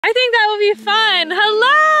I think that would be fun.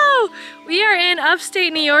 Hello! We are in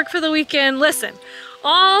upstate New York for the weekend. Listen,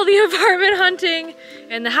 all the apartment hunting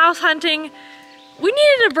and the house hunting, we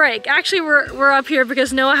needed a break. Actually, we're up here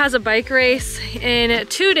because Noah has a bike race in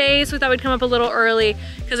 2 days. We thought we'd come up a little early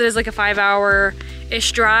because it is like a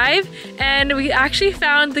 5-hour-ish drive. And we actually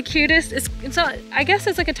found the cutest, it's not, I guess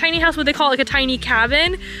it's like a tiny house, what they call like a tiny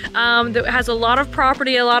cabin that has a lot of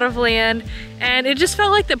property, a lot of land. And it just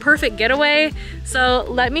felt like the perfect getaway. So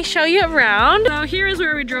let me show you around. So here is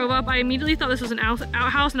where we drove up. I immediately thought this was an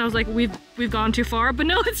outhouse and I was like, we've gone too far, but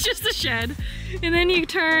no, it's just a shed. And then you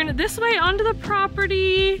turn this way onto the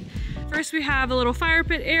property. First we have a little fire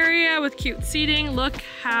pit area with cute seating. Look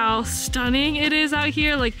how stunning it is out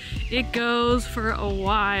here. Like it goes for a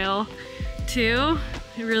while too.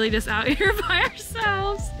 We're really just out here by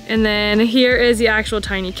ourselves. And then here is the actual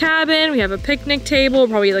tiny cabin. We have a picnic table,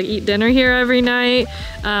 probably like eat dinner here every night.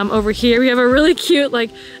 Over here we have a really cute like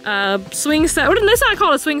swing set. That's not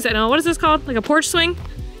called a swing set, no, what is this called? Like a porch swing?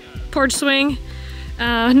 Porch swing.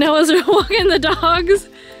 Noah's walking the dogs.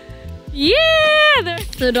 Yeah!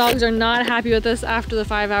 The dogs are not happy with us after the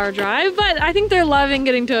 5-hour drive, but I think they're loving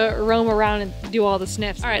getting to roam around and do all the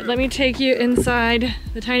sniffs. All right, let me take you inside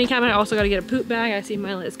the tiny cabin. I also got to get a poop bag. I see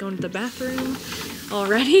Mila is going to the bathroom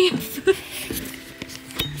already.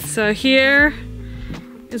 So here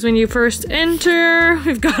is when you first enter.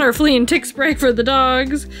 We've got our flea and tick spray for the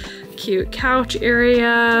dogs. Cute couch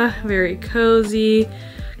area, very cozy.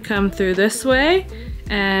 Come through this way.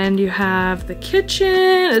 And you have the kitchen.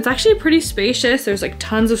 It's actually pretty spacious. There's like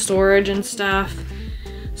tons of storage and stuff.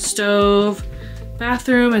 Stove.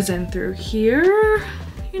 Bathroom is in through here.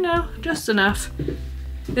 You know, just enough.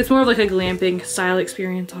 It's more of like a glamping style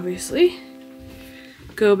experience, obviously.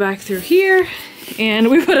 Go back through here.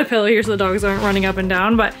 And we put a pillow here so the dogs aren't running up and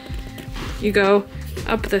down, but you go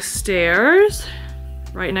up the stairs,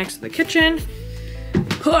 right next to the kitchen.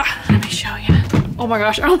 Let me show you. Oh my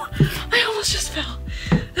gosh, I almost just fell.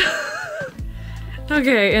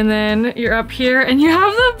 Okay, and then you're up here and you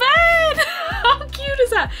have the bed! How cute is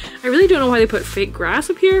that? I really don't know why they put fake grass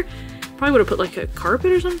up here. Probably would have put like a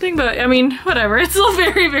carpet or something, but I mean, whatever. It's still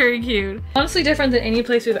very, very cute. Honestly different than any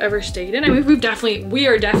place we've ever stayed in. I mean, we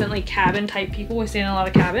are definitely cabin type people. We stay in a lot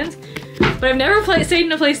of cabins, but I've never stayed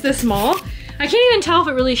in a place this small. I can't even tell if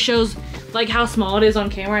it really shows like how small it is on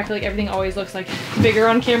camera. I feel like everything always looks like bigger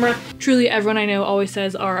on camera. Truly, everyone I know always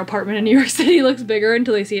says our apartment in New York City looks bigger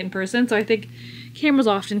until they see it in person. So I think cameras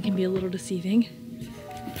often can be a little deceiving.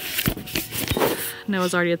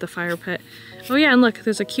 Noah's already at the fire pit. Oh yeah, and look,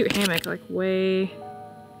 there's a cute hammock like way... I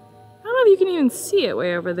don't know if you can even see it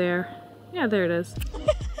way over there. Yeah, there it is.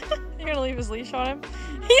 You're gonna leave his leash on him?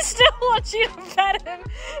 He still wants you to pet him,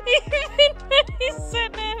 even when he's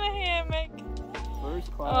sitting in a hammock.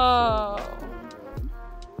 First class. Oh.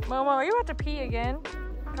 Momo, are you about to pee again?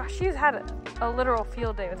 Gosh, she's had a literal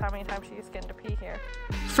field day with how many times she's getting to pee here.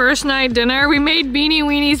 First night dinner, we made beanie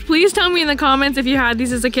weenies. Please tell me in the comments if you had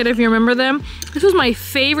these as a kid, if you remember them. This was my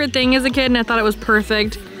favorite thing as a kid and I thought it was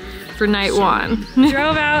perfect for night one.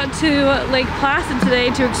 Drove out to Lake Placid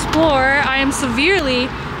today to explore. I am severely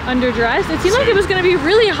underdressed. It seemed like it was gonna be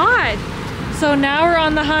really hot. So now we're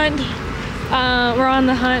on the hunt. We're on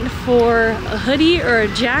the hunt for a hoodie or a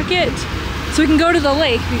jacket so we can go to the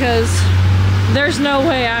lake because there's no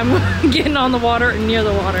way I'm getting on the water or near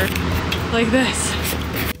the water like this.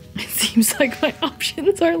 It seems like my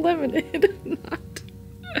options are limited. Not.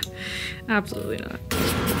 Absolutely not.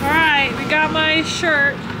 All right, we got my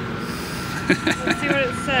shirt. Let's see what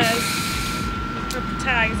it says. Rip the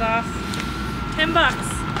tags off. $10.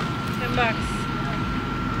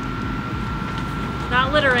 $10.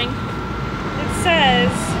 Not littering. It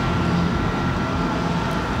says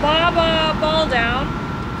Baba Ball Down.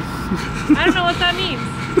 I don't know what that means.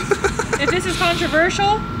 If this is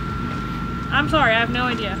controversial, I'm sorry, I have no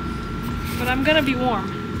idea. But I'm gonna be warm.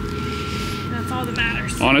 That's all that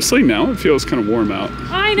matters. Honestly, now it feels kind of warm out.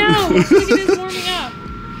 I know, look, it is warming up.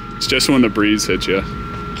 It's just when the breeze hits you.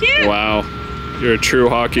 Cute. Wow, you're a true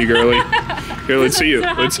hockey girly. Here, let's see you.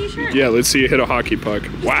 Let's see you hit a hockey puck.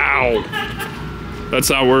 Wow. That's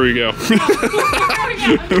not where we go.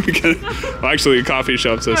 Well, actually, a coffee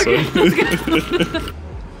shop's this way.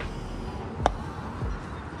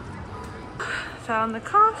 Found the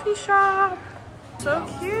coffee shop. So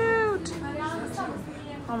cute.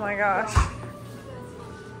 Oh my gosh.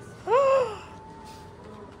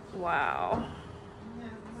 Wow.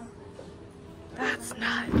 That's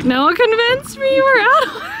nuts. Noah convinced me. We're out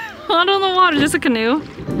on the water. Just a canoe.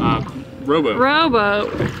 Rowboat. Rowboat.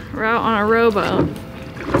 We're out on a rowboat.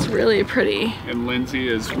 It's really pretty. And Lindsay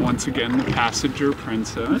is once again the passenger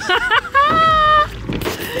princess.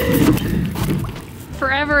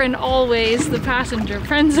 forever and always the passenger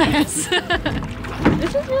princess.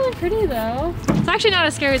 This is really pretty though. It's actually not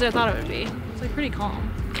as scary as I thought it would be. It's like pretty calm.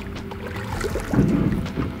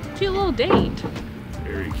 Cute little date.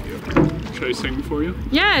 Very cute. Should I sing for you?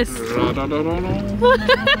 Yes.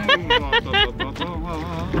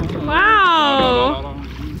 Wow.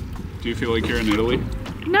 Do you feel like you're in Italy?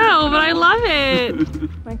 No, but I love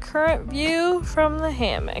it. My current view from the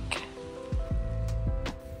hammock.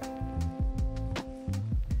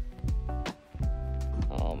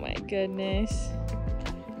 Oh my goodness.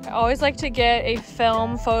 I always like to get a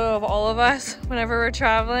film photo of all of us whenever we're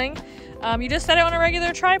traveling. You just set it on a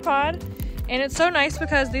regular tripod, and it's so nice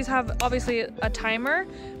because these have obviously a timer,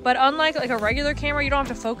 but unlike like a regular camera, you don't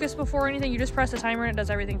have to focus before anything. You just press the timer and it does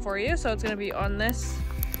everything for you. So it's gonna be on this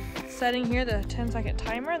setting here, the 10-second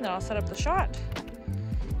timer, and then I'll set up the shot.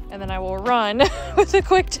 And then I will run with a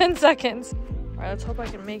quick 10 seconds. All right, let's hope I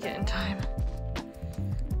can make it in time.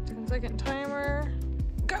 10-second timer,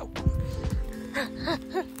 go. I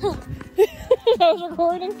was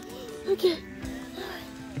recording. Okay.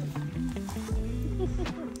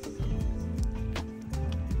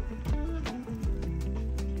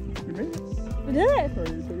 I did it!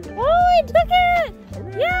 Oh, I took it!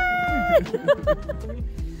 Yay!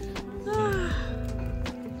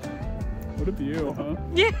 What a view, huh?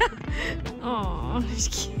 Yeah. Aw, he's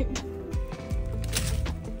cute.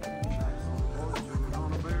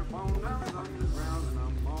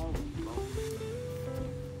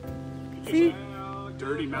 See?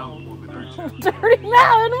 Dirty mountain woman, aren't you? Dirty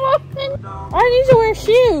mountain woman! I need to wear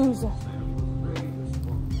shoes.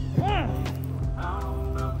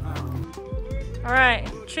 All right,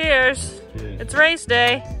 cheers. It's race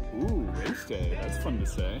day. Ooh, race day. That's fun to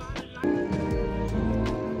say.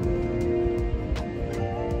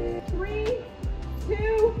 3,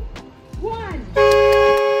 2, 1.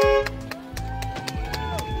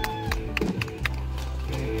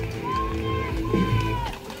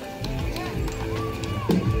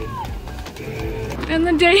 And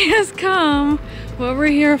the day has come. What we're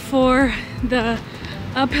here for, the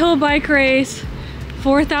uphill bike race,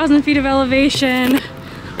 4,000 feet of elevation,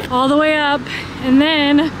 all the way up, and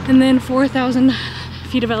then 4,000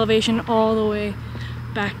 feet of elevation all the way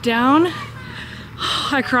back down.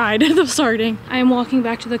 I cried at the starting. I am walking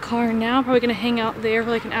back to the car now, probably gonna hang out there for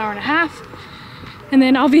like an hour and a half, and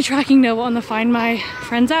then I'll be tracking Noah on the Find My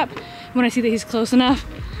Friends app. When I see that he's close enough,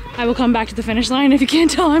 I will come back to the finish line. If you can't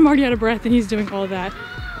tell, I'm already out of breath and he's doing all that.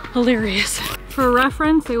 Hilarious. For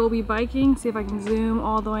reference, they will be biking. See if I can zoom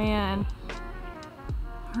all the way in.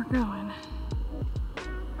 We're going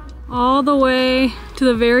all the way to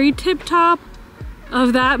the very tip top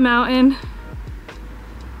of that mountain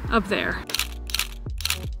up there.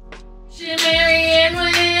 She married and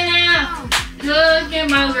went out, looking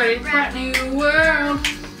miles ready for a new world.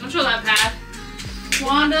 Don't show that path.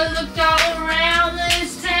 Wanda looked all around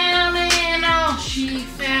this town and all she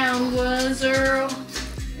found was Earl.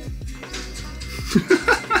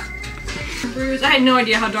 Bruce, I had no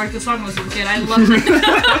idea how dark the song was as a kid. I loved it.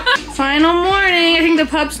 Final morning. I think the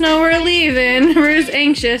pups know we're leaving. Rue's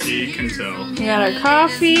anxious. You can tell. We got our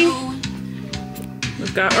coffee.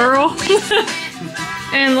 We've got Earl.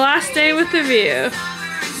 And last day with the view.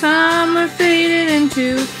 Summer faded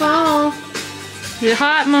into fall. It's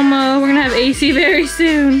hot, Mama. We're gonna have AC very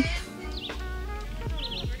soon.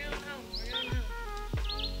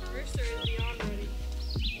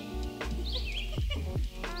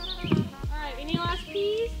 Alright, any last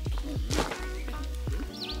peas?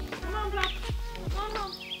 Come on, Pop. Come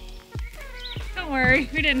on. Don't worry,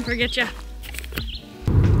 we didn't forget you.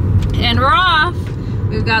 And we're off.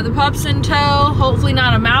 We've got the pups in tow, hopefully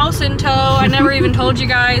not a mouse in tow. I never even told you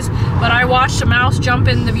guys, but I watched a mouse jump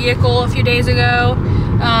in the vehicle a few days ago.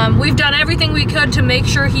 We've done everything we could to make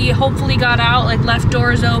sure he hopefully got out, like left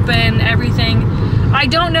doors open, everything. I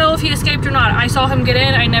don't know if he escaped or not. I saw him get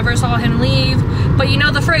in, I never saw him leave. But you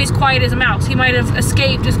know the phrase, quiet as a mouse. He might have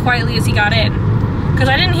escaped as quietly as he got in. Because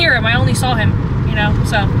I didn't hear him, I only saw him, you know,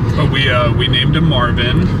 so. But we named him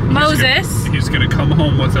Marvin. Moses. He's gonna come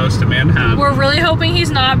home with us to Manhattan. We're really hoping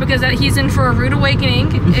he's not, because he's in for a rude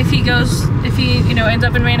awakening if he you know, ends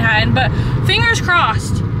up in Manhattan. But fingers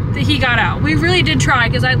crossed that he got out. We really did try,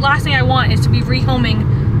 because last thing I want is to be rehoming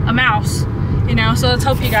a mouse, you know, so let's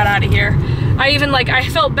hope he got out of here. I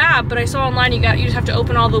felt bad, but I saw online you just have to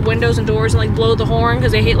open all the windows and doors and like blow the horn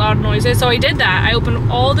because they hate loud noises. So I did that. I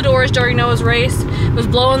opened all the doors during Noah's race, was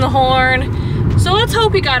blowing the horn. So let's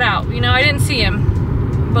hope he got out. You know, I didn't see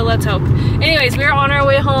him, but let's hope. Anyways, we are on our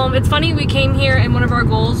way home. It's funny, we came here and one of our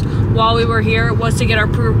goals while we were here was to get our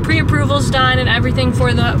pre-approvals done and everything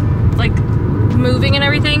for the like moving and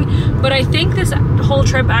everything, but I think this whole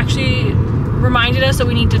trip actually reminded us that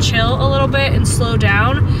we need to chill a little bit and slow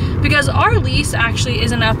down, because our lease actually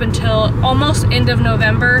isn't up until almost end of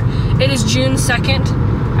November. It is June 2nd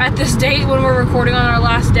at this date when we're recording on our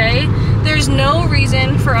last day. There's no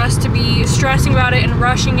reason for us to be stressing about it and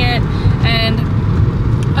rushing it. And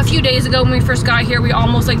a few days ago when we first got here, we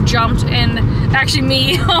almost like jumped, and actually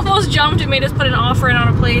me almost jumped and made us put an offer in on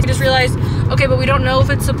a place. We just realized, okay, but we don't know if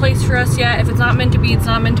it's a place for us yet. If it's not meant to be, it's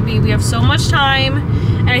not meant to be. We have so much time,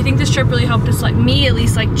 and I think this trip really helped us, like me at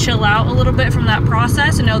least, like chill out a little bit from that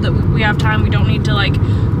process and know that we have time. We don't need to like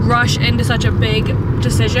rush into such a big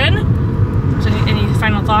decision. So any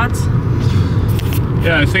final thoughts?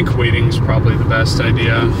 Yeah, I think waiting's probably the best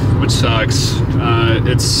idea, which sucks.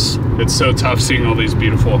 It's so tough seeing all these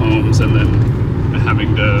beautiful homes and then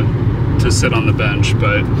having to sit on the bench,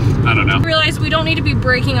 but I don't know. I realized we don't need to be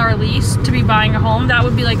breaking our lease to be buying a home. That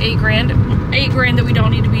would be like $8 grand that we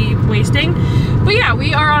don't need to be wasting. But yeah,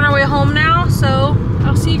 we are on our way home